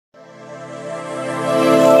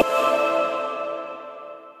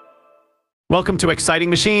Welcome to Xciting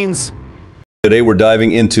Machines. Today we're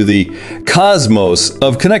diving into the cosmos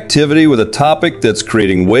of connectivity with a topic that's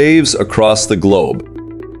creating waves across the globe.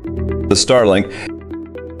 The Starlink.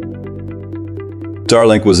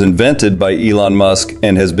 Starlink was invented by Elon Musk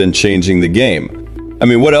and has been changing the game. I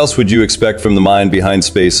mean, what else would you expect from the mind behind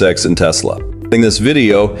SpaceX and Tesla? In this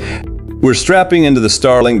video, we're strapping into the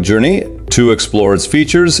Starlink journey to explore its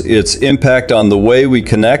features, its impact on the way we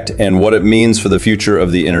connect, and what it means for the future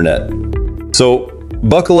of the internet. So,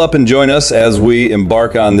 buckle up and join us as we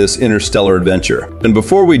embark on this interstellar adventure. And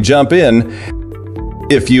before we jump in,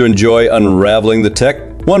 if you enjoy unraveling the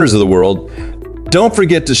tech wonders of the world, don't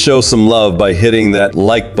forget to show some love by hitting that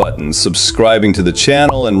like button, subscribing to the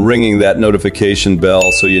channel, and ringing that notification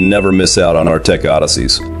bell so you never miss out on our tech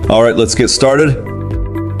odysseys. All right, let's get started.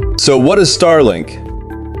 So what is Starlink?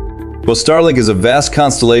 Well, Starlink is a vast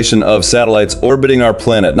constellation of satellites orbiting our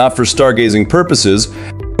planet, not for stargazing purposes,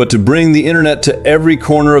 but to bring the internet to every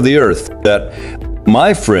corner of the Earth. That,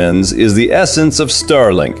 my friends, is the essence of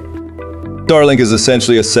Starlink. Starlink is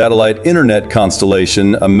essentially a satellite internet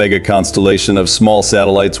constellation, a mega constellation of small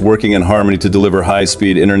satellites working in harmony to deliver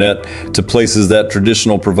high-speed internet to places that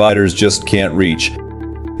traditional providers just can't reach.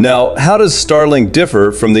 Now, how does Starlink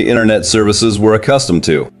differ from the internet services we're accustomed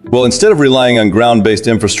to? Well, instead of relying on ground-based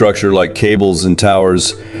infrastructure like cables and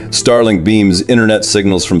towers, Starlink beams internet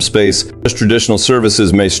signals from space. Traditional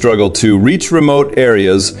services may struggle to reach remote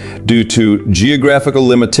areas due to geographical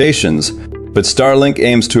limitations, but Starlink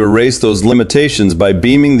aims to erase those limitations by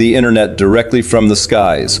beaming the internet directly from the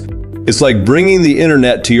skies. It's like bringing the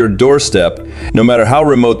internet to your doorstep, no matter how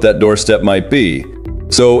remote that doorstep might be.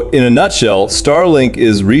 So, in a nutshell, Starlink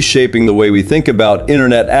is reshaping the way we think about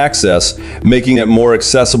internet access, making it more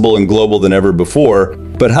accessible and global than ever before.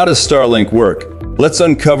 But how does Starlink work? Let's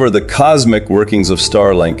uncover the cosmic workings of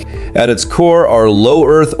Starlink. At its core are low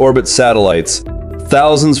Earth orbit satellites,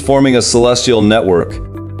 thousands forming a celestial network.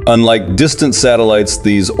 Unlike distant satellites,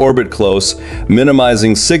 these orbit close,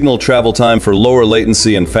 minimizing signal travel time for lower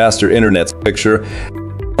latency and faster internet. Picture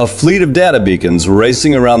a fleet of data beacons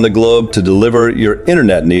racing around the globe to deliver your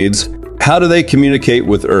internet needs. How do they communicate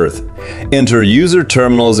with Earth? Enter user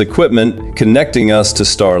terminals equipment connecting us to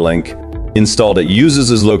Starlink. Installed at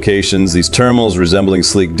users' locations, these terminals resembling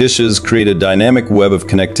sleek dishes create a dynamic web of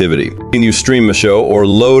connectivity. When you stream a show or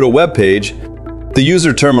load a web page, the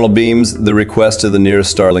user terminal beams the request to the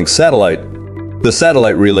nearest Starlink satellite. The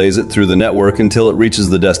satellite relays it through the network until it reaches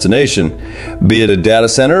the destination, be it a data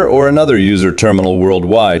center or another user terminal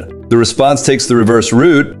worldwide. The response takes the reverse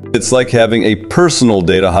route. It's like having a personal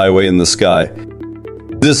data highway in the sky.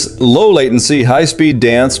 This low latency, high-speed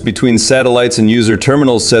dance between satellites and user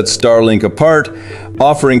terminals sets Starlink apart,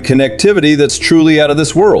 offering connectivity that's truly out of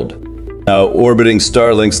this world. Now, orbiting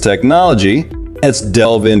Starlink's technology, let's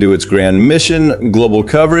delve into its grand mission, global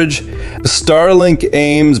coverage. Starlink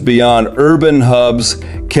aims beyond urban hubs,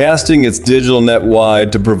 casting its digital net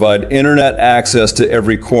wide to provide internet access to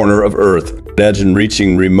every corner of Earth. Imagine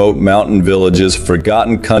reaching remote mountain villages,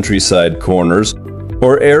 forgotten countryside corners,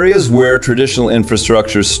 or areas where traditional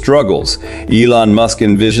infrastructure struggles. Elon Musk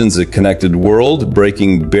envisions a connected world,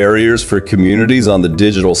 breaking barriers for communities on the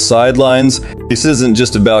digital sidelines. This isn't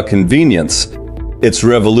just about convenience. It's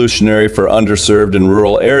revolutionary for underserved and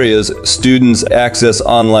rural areas. Students access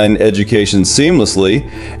online education seamlessly,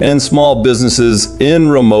 and small businesses in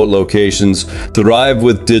remote locations thrive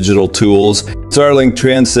with digital tools. Starlink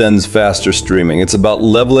transcends faster streaming. It's about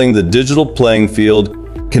leveling the digital playing field,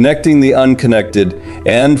 connecting the unconnected,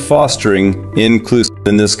 and fostering inclusion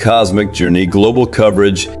in this cosmic journey. Global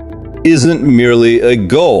coverage isn't merely a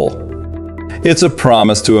goal. It's a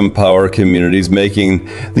promise to empower communities, making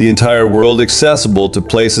the entire world accessible to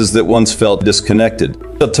places that once felt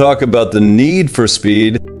disconnected. We'll talk about the need for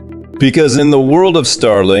speed, because in the world of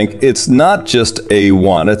Starlink, it's not just a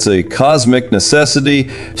want, it's a cosmic necessity.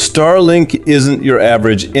 Starlink isn't your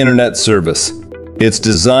average internet service. It's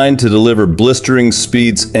designed to deliver blistering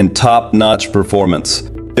speeds and top-notch performance.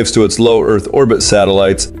 Thanks to its low Earth orbit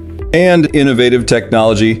satellites and innovative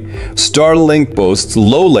technology, Starlink boasts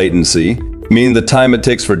low latency, meaning the time it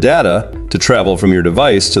takes for data to travel from your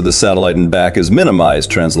device to the satellite and back is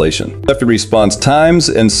minimized. Translation: faster response times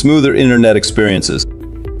and smoother internet experiences.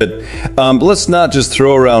 But let's not just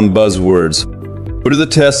throw around buzzwords. What do the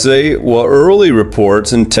tests say? Well, early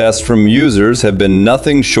reports and tests from users have been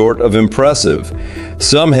nothing short of impressive.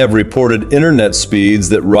 Some have reported internet speeds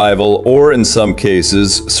that rival, or in some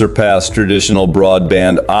cases, surpass traditional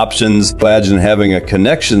broadband options. Imagine having a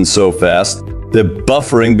connection so fast that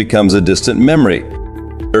buffering becomes a distant memory.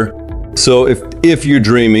 So if you're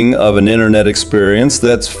dreaming of an internet experience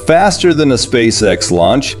that's faster than a SpaceX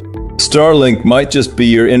launch, Starlink might just be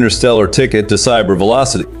your interstellar ticket to cyber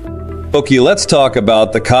velocity. Okay, let's talk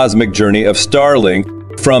about the cosmic journey of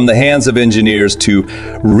Starlink from the hands of engineers to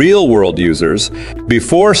real-world users.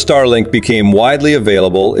 Before Starlink became widely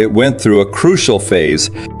available, it went through a crucial phase.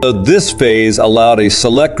 So this phase allowed a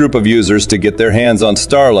select group of users to get their hands on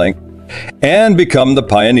Starlink and become the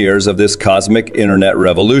pioneers of this cosmic internet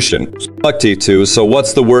revolution. So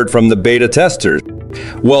what's the word from the beta testers?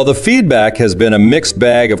 Well, the feedback has been a mixed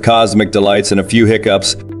bag of cosmic delights and a few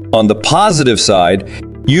hiccups. On the positive side,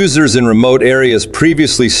 users in remote areas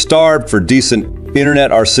previously starved for decent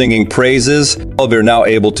internet are singing praises. They're now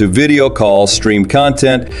able to video call, stream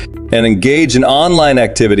content, and engage in online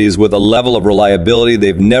activities with a level of reliability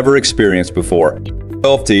they've never experienced before.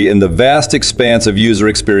 In the vast expanse of user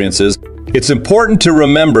experiences, it's important to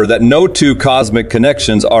remember that no two cosmic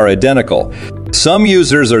connections are identical. Some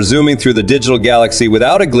users are zooming through the digital galaxy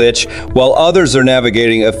without a glitch, while others are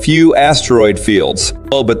navigating a few asteroid fields.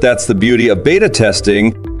 Oh, but that's the beauty of beta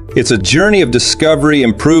testing. It's a journey of discovery,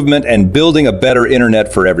 improvement, and building a better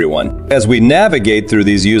internet for everyone. As we navigate through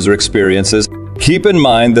these user experiences, keep in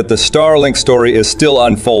mind that the Starlink story is still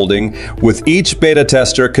unfolding, with each beta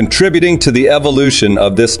tester contributing to the evolution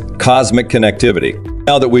of this cosmic connectivity.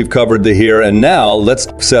 Now that we've covered the here and now, let's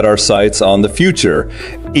set our sights on the future.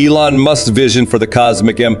 Elon Musk's vision for the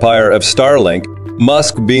cosmic empire of Starlink.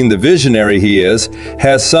 Musk, being the visionary he is,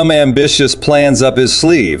 has some ambitious plans up his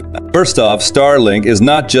sleeve. First off, Starlink is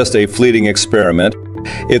not just a fleeting experiment.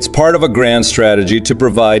 It's part of a grand strategy to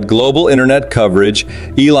provide global internet coverage.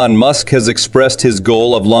 Elon Musk has expressed his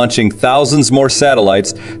goal of launching thousands more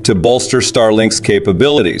satellites to bolster Starlink's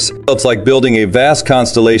capabilities. It's like building a vast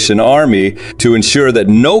constellation army to ensure that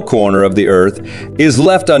no corner of the Earth is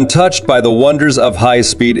left untouched by the wonders of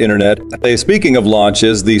high-speed internet. Speaking of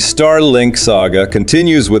launches, the Starlink saga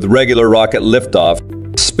continues with regular rocket liftoff.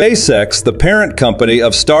 SpaceX, the parent company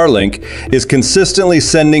of Starlink, is consistently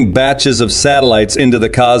sending batches of satellites into the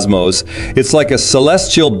cosmos. It's like a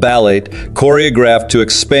celestial ballet choreographed to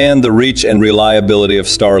expand the reach and reliability of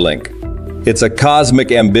Starlink. It's a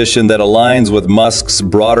cosmic ambition that aligns with Musk's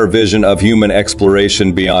broader vision of human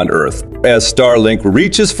exploration beyond Earth. As Starlink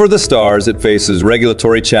reaches for the stars, it faces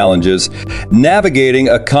regulatory challenges, navigating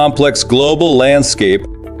a complex global landscape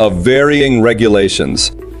of varying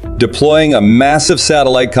regulations. Deploying a massive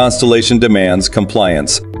satellite constellation demands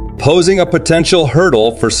compliance, posing a potential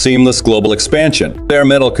hurdle for seamless global expansion.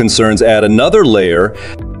 Environmental concerns add another layer,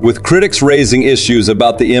 with critics raising issues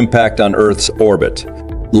about the impact on Earth's orbit.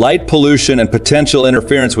 Light pollution and potential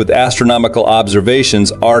interference with astronomical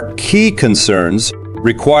observations are key concerns,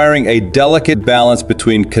 requiring a delicate balance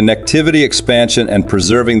between connectivity expansion and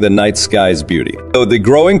preserving the night sky's beauty. So the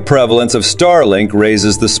growing prevalence of Starlink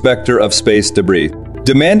raises the specter of space debris,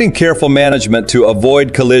 demanding careful management to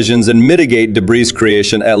avoid collisions and mitigate debris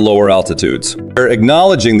creation at lower altitudes.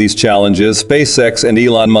 Acknowledging these challenges, SpaceX and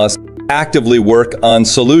Elon Musk actively work on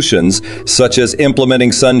solutions such as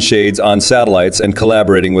implementing sunshades on satellites and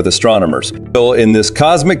collaborating with astronomers. So in this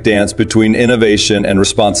cosmic dance between innovation and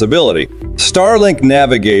responsibility, Starlink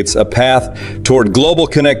navigates a path toward global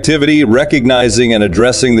connectivity, recognizing and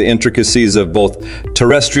addressing the intricacies of both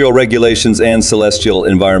terrestrial regulations and celestial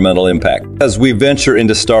environmental impact. As we venture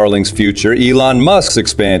into Starlink's future, Elon Musk's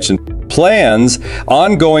expansion plans,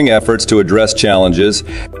 ongoing efforts to address challenges,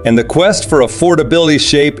 and the quest for affordability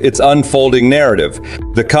shape its unfolding narrative.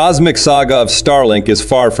 The cosmic saga of Starlink is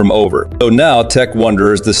far from over. So now, tech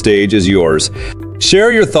wanderers, the stage is yours.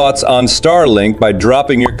 Share your thoughts on Starlink by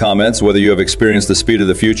dropping your comments, whether you have experienced the speed of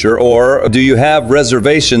the future or do you have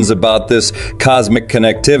reservations about this cosmic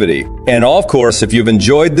connectivity. And of course, if you've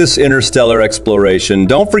enjoyed this interstellar exploration,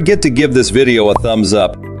 don't forget to give this video a thumbs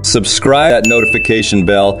up. Subscribe that notification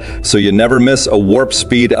bell so you never miss a warp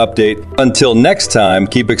speed update. Until next time,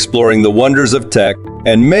 keep exploring the wonders of tech,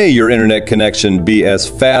 and may your internet connection be as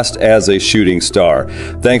fast as a shooting star.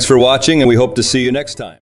 Thanks for watching, and we hope to see you next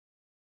time.